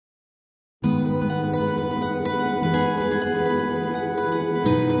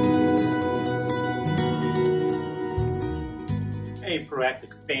Hey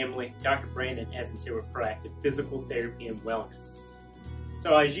Proactive family, Dr. Brandon Evans here with Proactive Physical Therapy and Wellness.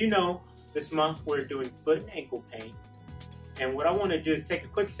 So as you know, this month we're doing foot and ankle pain. And what I want to do is take a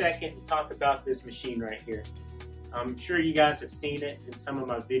quick second and talk about this machine right here. I'm sure you guys have seen it in some of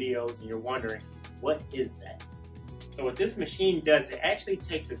my videos and you're wondering, what is that? So what this machine does, it actually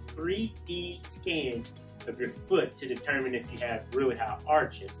takes a 3D scan of your foot to determine if you have really high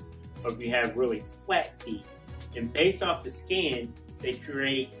arches or if you have really flat feet. And based off the scan, they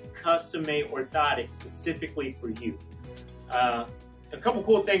create custom-made orthotics specifically for you. A couple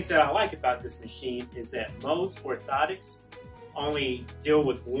cool things that I like about this machine is that most orthotics only deal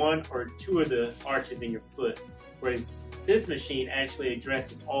with one or two of the arches in your foot, whereas this machine actually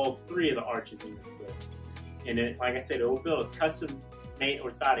addresses all three of the arches in your foot. And it, like I said, it will build a custom-made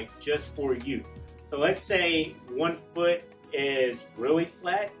orthotic just for you. So let's say one foot is really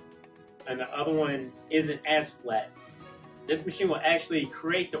flat and the other one isn't as flat. This machine will actually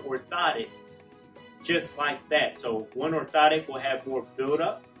create the orthotic just like that. So one orthotic will have more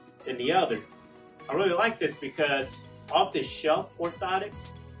buildup than the other. I really like this because off-the-shelf orthotics,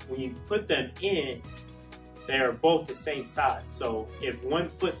 when you put them in, they are both the same size. So if one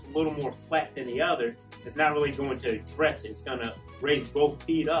foot's a little more flat than the other, it's not really going to address it. It's going to raise both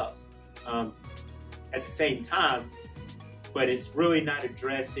feet up at the same time, but it's really not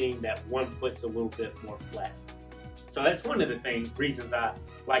addressing that one foot's a little bit more flat. So that's one of the reasons I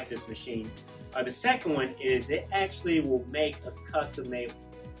like this machine. The second one is it actually will make a custom-made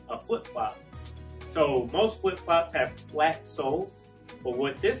flip-flop. So most flip-flops have flat soles, but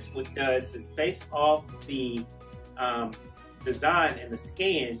what this does is based off the design and the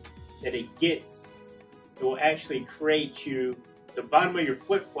scan that it gets, it will actually create you, the bottom of your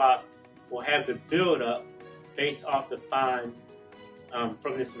flip-flop will have the build-up based off the find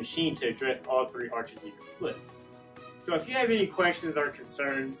from this machine to address all three arches of your foot. So if you have any questions or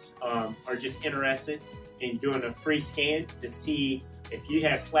concerns or just interested in doing a free scan to see if you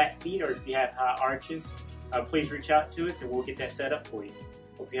have flat feet or if you have high arches, please reach out to us and we'll get that set up for you.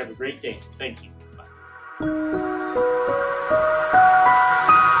 Hope you have a great day. Thank you. Bye.